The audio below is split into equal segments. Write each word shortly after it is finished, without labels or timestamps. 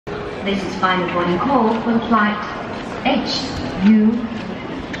This is final boarding call for flight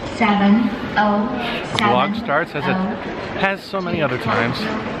HU707. The vlog starts as it has so many other times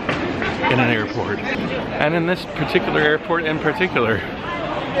in an airport. And in this particular airport in particular,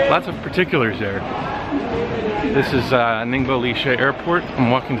 lots of particulars there. This is Ningbo Lisha Airport. I'm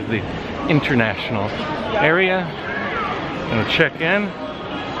walking to the international area. Gonna check in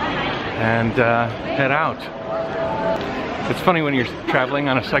and head out. It's funny when you're traveling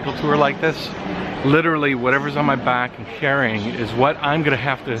on a cycle tour like this, literally whatever's on my back and carrying is what I'm gonna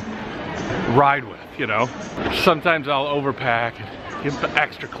have to ride with, you know? Sometimes I'll overpack and get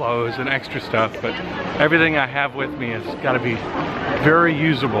extra clothes and extra stuff, but everything I have with me has gotta be very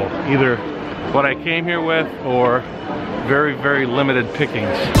usable, either what I came here with or very, very limited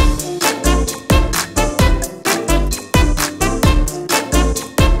pickings.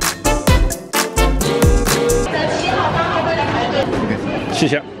 谢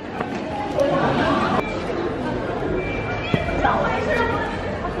谢。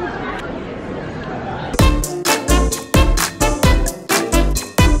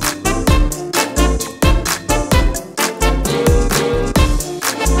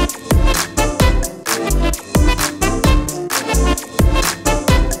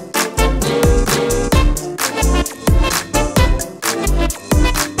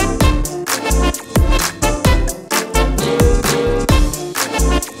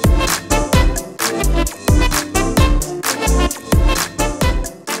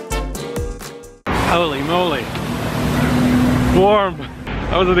Holy moly, warm.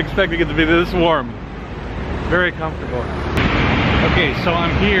 I wasn't expecting it to be this warm. Very comfortable. Okay, so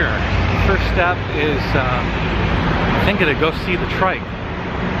I'm here. First step is thinking to go see the trike.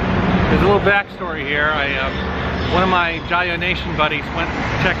 There's a little backstory here. One of my Jayoe Nation buddies went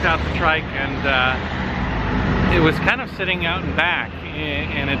and checked out the trike, and it was kind of sitting out and back,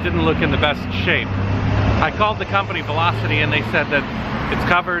 and it didn't look in the best shape. I called the company Velocity, and they said that it's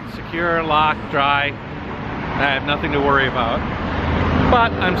covered, secure, locked, dry. I have nothing to worry about.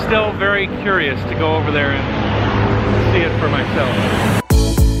 But I'm still very curious to go over there and see it for myself.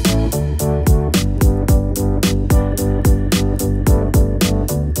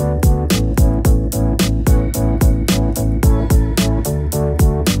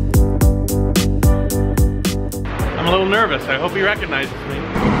 I'm a little nervous. I hope he recognizes me.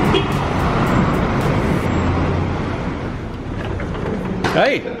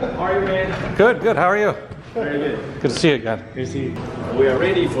 Hey! How are you, man? Good, good. How are you? Very good. Good to see you again. Good to see you. We are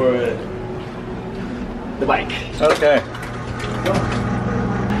ready for the bike. Okay.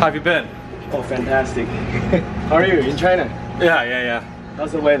 How have you been? Oh, fantastic. How are you? In China? Yeah.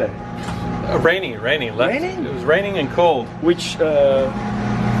 How's the weather? Rainy. Raining? It was raining and cold. Which,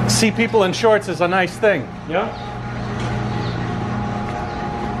 See people in shorts is a nice thing. yeah?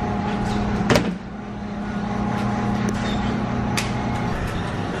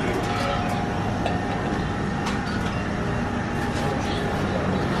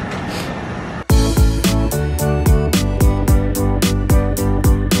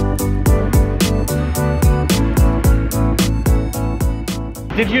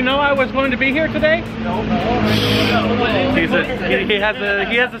 Did you know I was going to be here today? No. He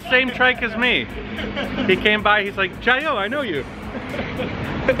has the same trike as me. He came by. He's like, Jayoe, I know you.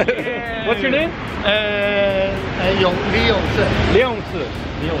 What's your name?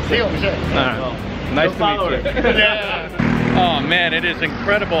 Nice to meet you. Oh man, it is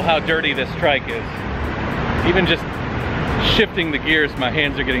incredible how dirty this trike is. Even just shifting the gears, my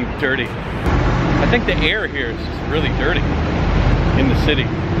hands are getting dirty. I think the air here is just really dirty in the city.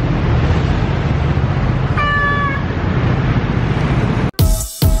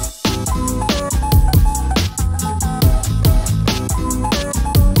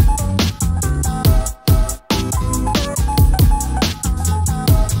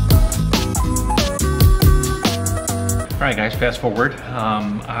 Alright guys, fast forward.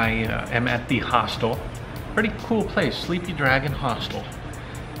 I am at the hostel. Pretty cool place, Sleepy Dragon Hostel.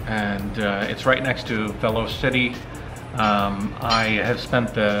 And it's right next to Velo City. I have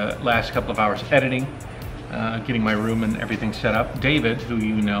spent the last couple of hours editing, getting my room and everything set up. David, who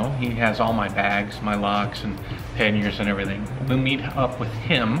you know, he has all my bags, my locks and panniers and everything. We'll meet up with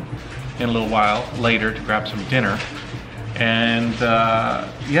him in a little while later to grab some dinner. And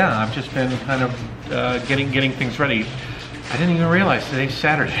yeah, I've just been kind of getting things ready. I didn't even realize today's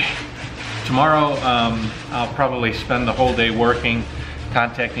Saturday. Tomorrow I'll probably spend the whole day working,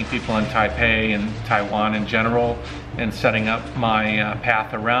 contacting people in Taipei and Taiwan in general, and setting up my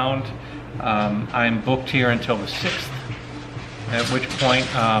path around. I'm booked here until the 6th, at which point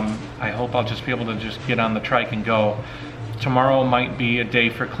I hope I'll just be able to just get on the trike and go. tomorrow might be a day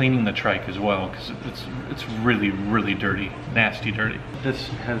for cleaning the trike as well, because it's really dirty, nasty dirty. This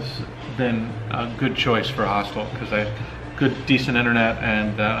has been a good choice for a hostel because I have good, decent internet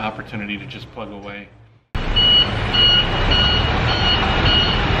and an opportunity to just plug away.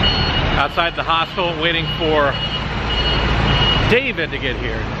 Outside the hostel, waiting for David to get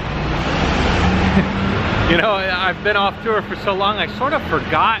here. You know, I've been off tour for so long, I sort of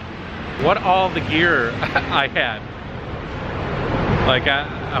forgot what all the gear I had. Like,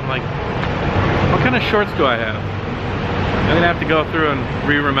 I'm like, what kind of shorts do I have? I'm gonna have to go through and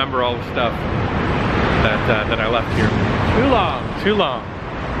re-remember all the stuff that I left here. Too long.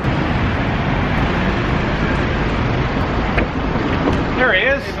 There he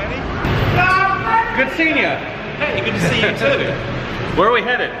is. Good seeing you. Hey, good to see you too. Where are we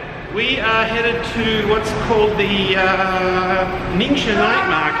headed? We are headed to what's called the Ningxia Night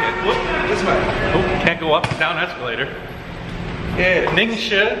Market. Look, this way. Oh, can't go up and down escalator. Yeah.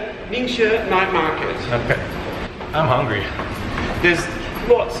 Ningxia Night Market. Okay. I'm hungry. There's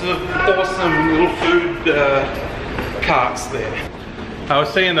lots of awesome little food carts there. I was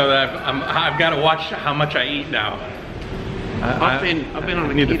saying though that I've got to watch how much I eat now. I've been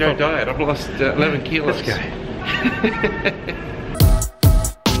on a keto diet. I've lost 11 kilos. This guy.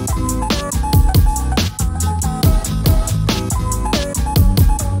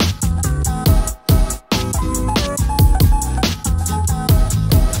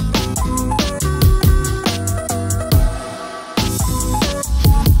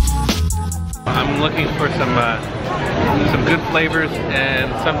 I'm looking for some good flavors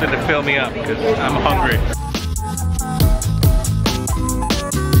and something to fill me up because I'm hungry.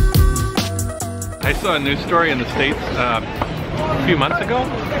 I saw a news story in the States a few months ago,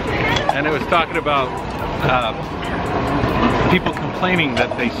 and it was talking about people complaining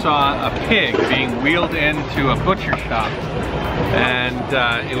that they saw a pig being wheeled into a butcher shop,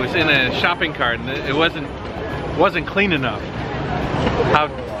 and it was in a shopping cart, and it wasn't clean enough. How?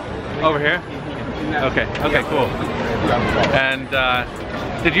 Over here? Okay, cool. And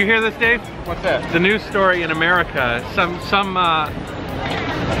did you hear this, Dave? What's that? The news story in America, some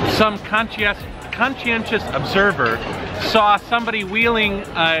conscientious observer saw somebody wheeling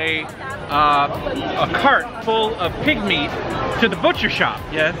a cart full of pig meat to the butcher shop.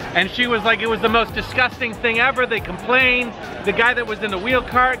 Yes. And she was like, it was the most disgusting thing ever. They complained. The guy that was in the wheel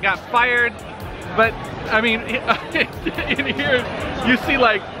cart got fired. But I mean, in here you see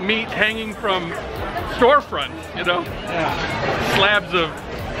like meat hanging from storefronts, you know? Yeah. Slabs of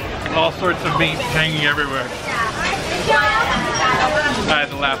all sorts of meat hanging everywhere. I had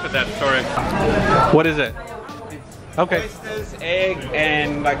to laugh at that story. What is it? Okay. Oysters, egg,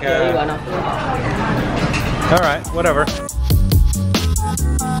 and like a... All right, whatever.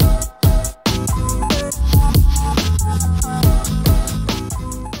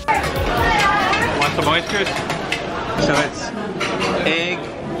 Want some oysters? So it's egg,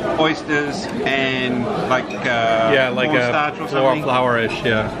 oysters, and like Yeah, like cornstarch or a something. flour-ish,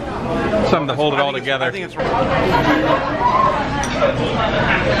 yeah. Something to hold it all together. I think it's right.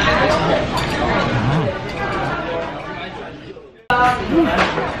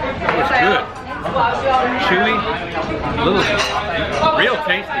 It's good. Chewy, little, real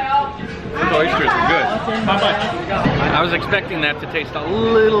tasty. Those oysters are good. How much? I was expecting that to taste a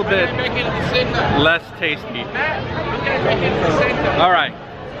little bit less tasty. All right,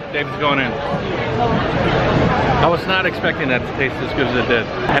 Dave's going in. I was not expecting that to taste as good as it did.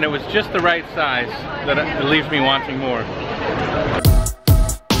 And it was just the right size that it leaves me wanting more.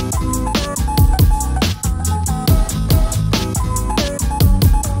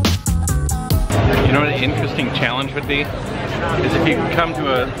 You know what an interesting challenge would be? Is if you come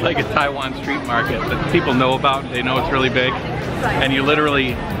to a Taiwan street market that people know about, they know it's really big, and you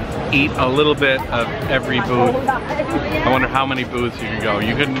literally eat a little bit of every booth. I wonder how many booths you could go.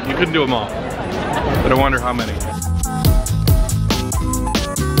 You couldn't do them all, but I wonder how many.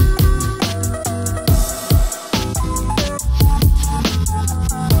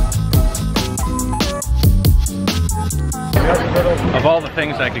 Of all the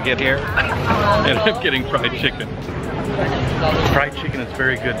things I could get here, I ended up getting fried chicken. Fried chicken is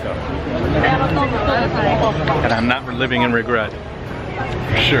very good though. And I'm not living in regret.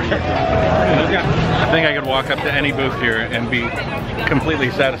 For sure. I think I could walk up to any booth here and be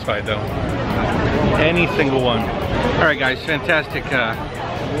completely satisfied though. Any single one. Alright guys, fantastic.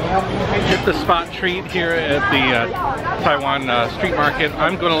 Hit the spot treat here at the Taiwan street market.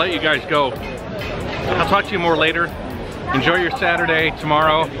 I'm going to let you guys go. I'll talk to you more later. Enjoy your Saturday.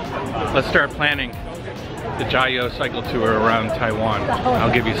 Tomorrow, let's start planning the Jayoe cycle tour around Taiwan.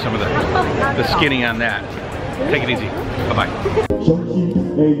 I'll give you some of the skinny on that. Take it easy. Bye bye. 相信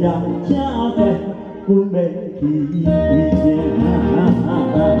会也听得阮要去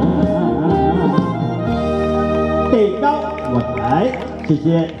地高我来，谢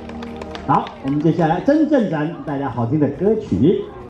谢。好，我们接下来真正展带来好听的歌曲。